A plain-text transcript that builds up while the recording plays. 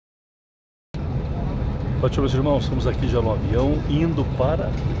Ótimo, meus irmãos, estamos aqui já no avião, indo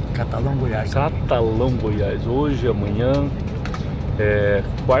para Catalão, Goiás. Catalão, Goiás. Hoje, amanhã,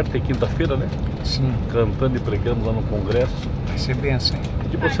 quarta e quinta-feira, né? Sim. Cantando e pregando lá no Congresso. Vai ser benção.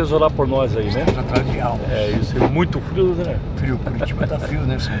 E vocês orar por nós aí, né? Estamos atrás de alma. É, isso é muito frio, né? Frio, Curitiba tá frio,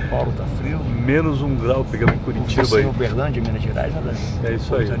 né? São Paulo tá frio. Menos 1 grau pegando em Curitiba aí. Uberlândia, Minas Gerais, nada. É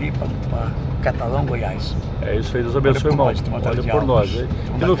isso aí. Ali para Catalão, Goiás. É isso aí, Deus abençoe, irmão. Olha por nós.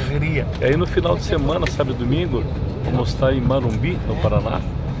 E aí no final de semana, sábado e domingo, vamos estar em Marumbi, no Paraná.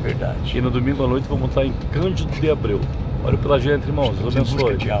 Verdade. E no domingo à noite vamos estar em Cândido de Abreu. Olha pela gente, irmãos. Deus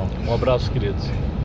abençoe. Um abraço, queridos.